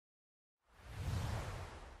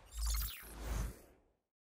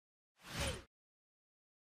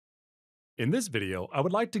In this video, I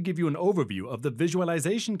would like to give you an overview of the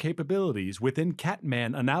visualization capabilities within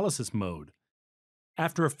Catman analysis mode.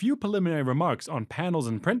 After a few preliminary remarks on panels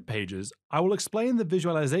and print pages, I will explain the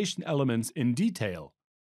visualization elements in detail.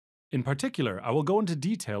 In particular, I will go into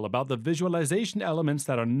detail about the visualization elements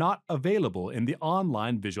that are not available in the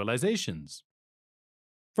online visualizations.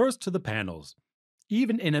 First to the panels.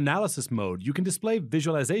 Even in analysis mode, you can display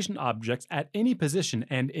visualization objects at any position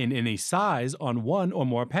and in any size on one or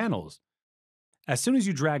more panels. As soon as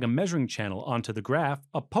you drag a measuring channel onto the graph,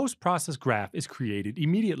 a post-process graph is created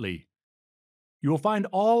immediately. You will find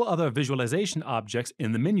all other visualization objects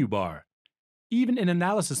in the menu bar. Even in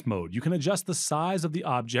analysis mode, you can adjust the size of the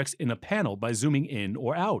objects in a panel by zooming in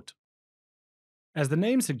or out. As the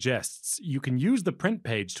name suggests, you can use the print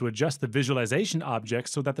page to adjust the visualization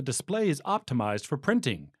objects so that the display is optimized for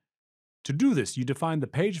printing. To do this, you define the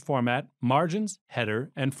page format, margins,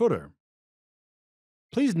 header, and footer.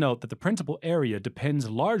 Please note that the printable area depends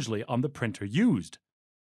largely on the printer used.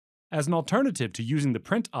 As an alternative to using the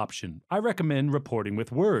print option, I recommend reporting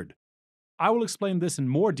with Word. I will explain this in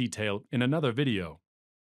more detail in another video.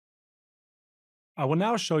 I will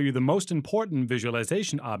now show you the most important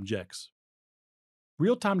visualization objects.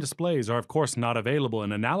 Real-time displays are of course not available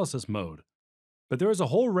in analysis mode, but there is a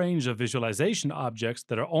whole range of visualization objects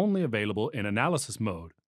that are only available in analysis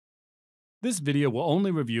mode. This video will only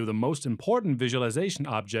review the most important visualization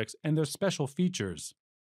objects and their special features.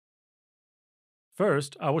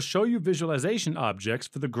 First, I will show you visualization objects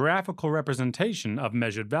for the graphical representation of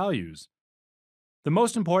measured values. The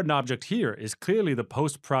most important object here is clearly the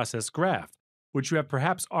post-process graph, which you have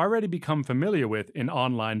perhaps already become familiar with in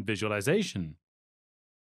online visualization.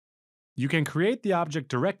 You can create the object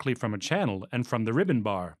directly from a channel and from the ribbon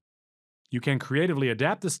bar. You can creatively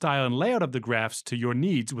adapt the style and layout of the graphs to your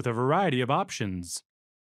needs with a variety of options.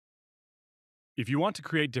 If you want to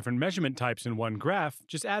create different measurement types in one graph,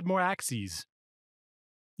 just add more axes.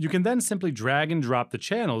 You can then simply drag and drop the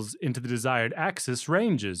channels into the desired axis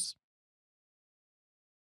ranges.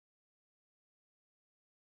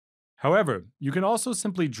 However, you can also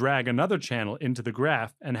simply drag another channel into the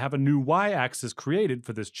graph and have a new y-axis created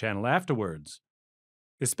for this channel afterwards.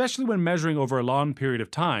 Especially when measuring over a long period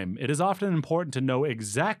of time, it is often important to know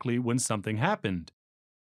exactly when something happened.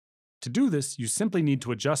 To do this, you simply need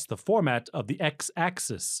to adjust the format of the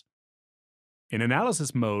x-axis. In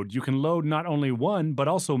analysis mode, you can load not only one but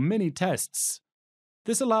also many tests.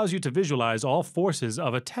 This allows you to visualize all forces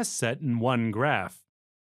of a test set in one graph.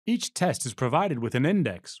 Each test is provided with an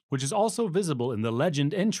index, which is also visible in the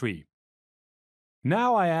legend entry.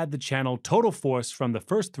 Now I add the channel total force from the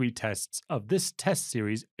first three tests of this test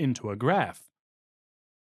series into a graph.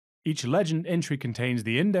 Each legend entry contains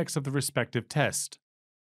the index of the respective test.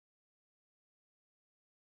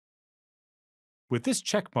 With this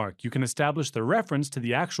checkmark, you can establish the reference to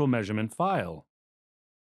the actual measurement file.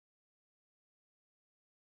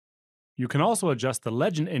 You can also adjust the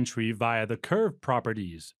legend entry via the curve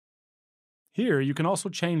properties. Here, you can also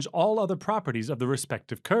change all other properties of the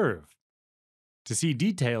respective curve. To see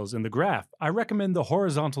details in the graph, I recommend the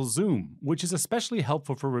horizontal zoom, which is especially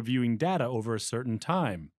helpful for reviewing data over a certain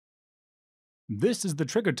time. This is the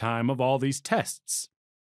trigger time of all these tests.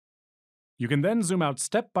 You can then zoom out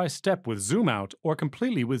step by step with zoom out or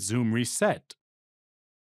completely with zoom reset.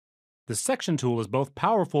 The section tool is both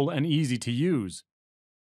powerful and easy to use.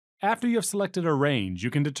 After you have selected a range, you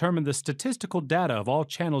can determine the statistical data of all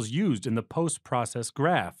channels used in the post-process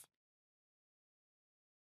graph.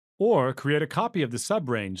 Or create a copy of the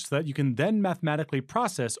subrange so that you can then mathematically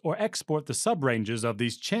process or export the subranges of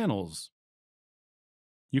these channels.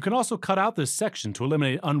 You can also cut out this section to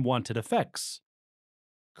eliminate unwanted effects.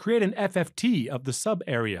 Create an FFT of the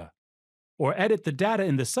sub-area, or edit the data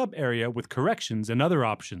in the sub-area with corrections and other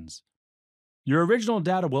options. Your original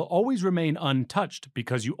data will always remain untouched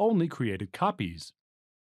because you only created copies.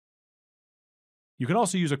 You can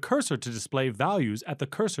also use a cursor to display values at the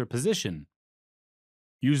cursor position.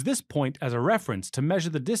 Use this point as a reference to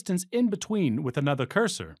measure the distance in between with another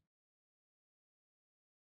cursor.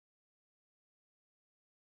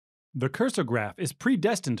 The cursor graph is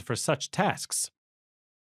predestined for such tasks.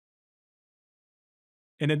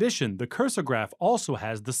 In addition, the cursor graph also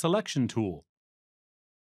has the selection tool.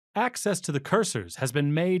 Access to the cursors has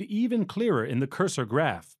been made even clearer in the cursor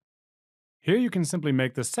graph. Here you can simply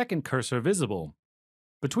make the second cursor visible.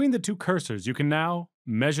 Between the two cursors, you can now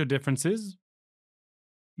measure differences,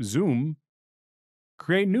 zoom,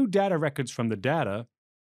 create new data records from the data,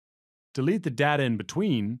 delete the data in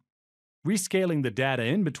between, rescaling the data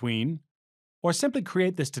in between, or simply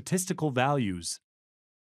create the statistical values.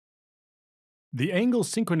 The angle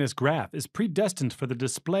synchronous graph is predestined for the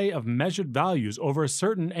display of measured values over a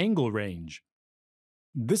certain angle range.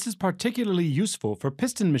 This is particularly useful for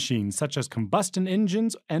piston machines such as combustion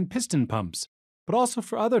engines and piston pumps, but also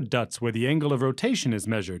for other DUTs where the angle of rotation is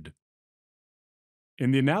measured.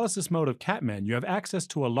 In the analysis mode of Catman, you have access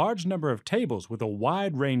to a large number of tables with a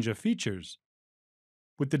wide range of features.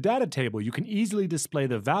 With the data table, you can easily display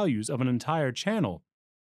the values of an entire channel.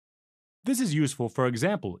 This is useful, for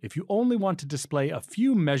example, if you only want to display a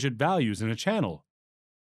few measured values in a channel.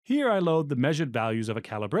 Here I load the measured values of a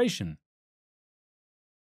calibration.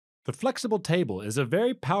 The flexible table is a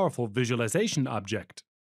very powerful visualization object.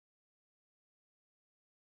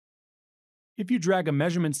 If you drag a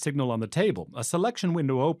measurement signal on the table, a selection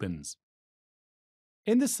window opens.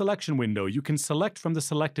 In this selection window, you can select from the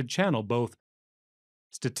selected channel both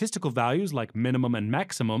statistical values like minimum and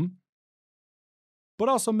maximum, but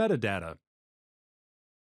also metadata,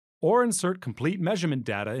 or insert complete measurement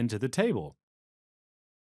data into the table.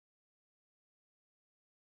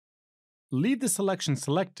 Leave the selection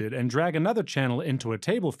selected and drag another channel into a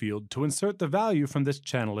table field to insert the value from this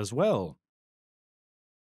channel as well.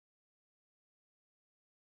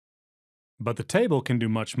 But the table can do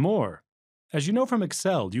much more. As you know from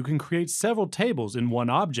Excel, you can create several tables in one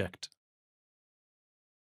object.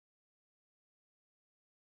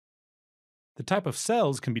 The type of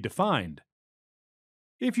cells can be defined.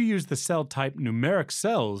 If you use the cell type numeric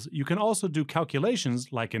cells, you can also do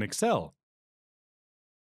calculations like in Excel.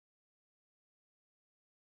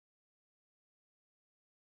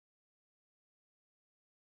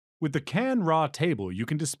 With the CAN raw table, you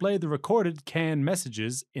can display the recorded CAN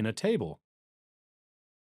messages in a table.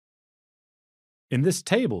 In this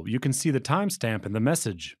table, you can see the timestamp in the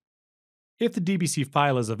message. If the DBC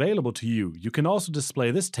file is available to you, you can also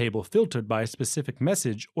display this table filtered by a specific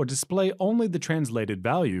message or display only the translated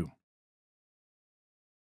value.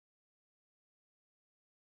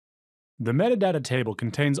 The metadata table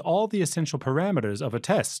contains all the essential parameters of a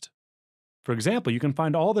test. For example, you can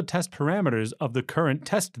find all the test parameters of the current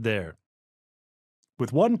test there.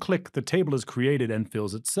 With one click, the table is created and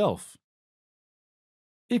fills itself.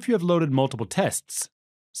 If you have loaded multiple tests,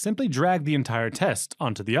 simply drag the entire test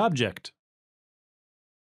onto the object.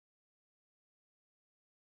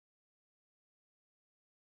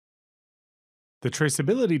 The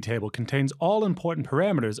traceability table contains all important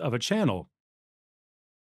parameters of a channel.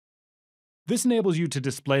 This enables you to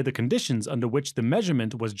display the conditions under which the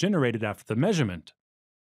measurement was generated after the measurement.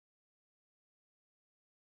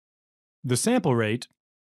 The sample rate,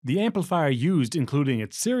 the amplifier used including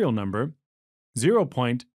its serial number, 0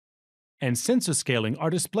 point, and sensor scaling are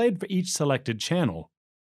displayed for each selected channel.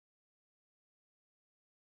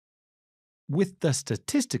 With the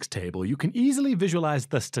statistics table, you can easily visualize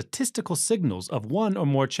the statistical signals of one or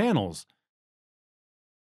more channels.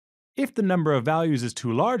 If the number of values is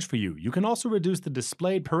too large for you, you can also reduce the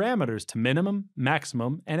displayed parameters to minimum,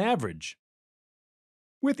 maximum, and average.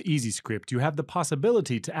 With EasyScript, you have the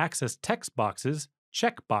possibility to access text boxes,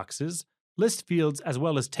 check boxes, list fields, as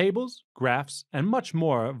well as tables, graphs, and much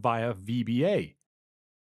more via VBA.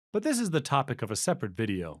 But this is the topic of a separate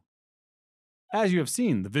video. As you have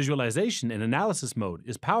seen, the visualization in analysis mode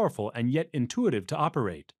is powerful and yet intuitive to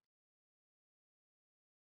operate.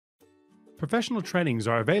 Professional trainings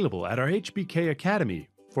are available at our HBK Academy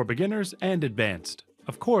for beginners and advanced,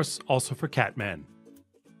 of course, also for Catman.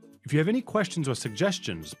 If you have any questions or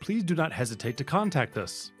suggestions, please do not hesitate to contact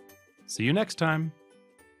us. See you next time.